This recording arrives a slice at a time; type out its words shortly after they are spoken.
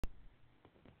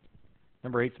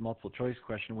Number 8 is a multiple choice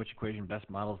question. Which equation best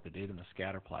models the data in the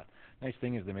scatter plot? Nice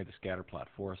thing is they made the scatter plot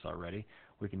for us already.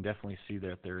 We can definitely see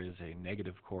that there is a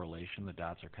negative correlation. The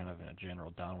dots are kind of in a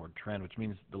general downward trend, which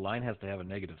means the line has to have a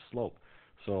negative slope.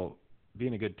 So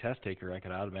being a good test taker, I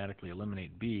could automatically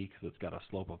eliminate B because it's got a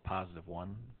slope of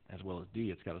 +1, as well as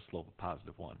D, it's got a slope of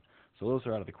 +1. So those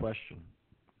are out of the question.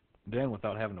 Then,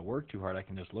 without having to work too hard, I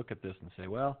can just look at this and say,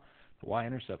 well, the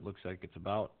y-intercept looks like it's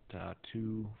about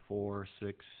 2, 4,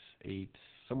 6, 8,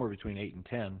 somewhere between 8 and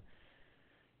 10.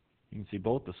 You can see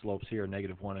both the slopes here are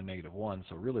 -1 and -1,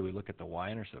 so really we look at the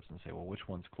y-intercepts and say, well, which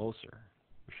one's closer?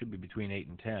 It should be between 8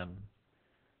 and 10.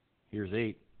 Here's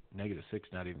 8,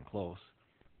 -6, not even close.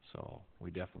 So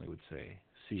we definitely would say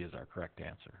C is our correct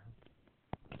answer.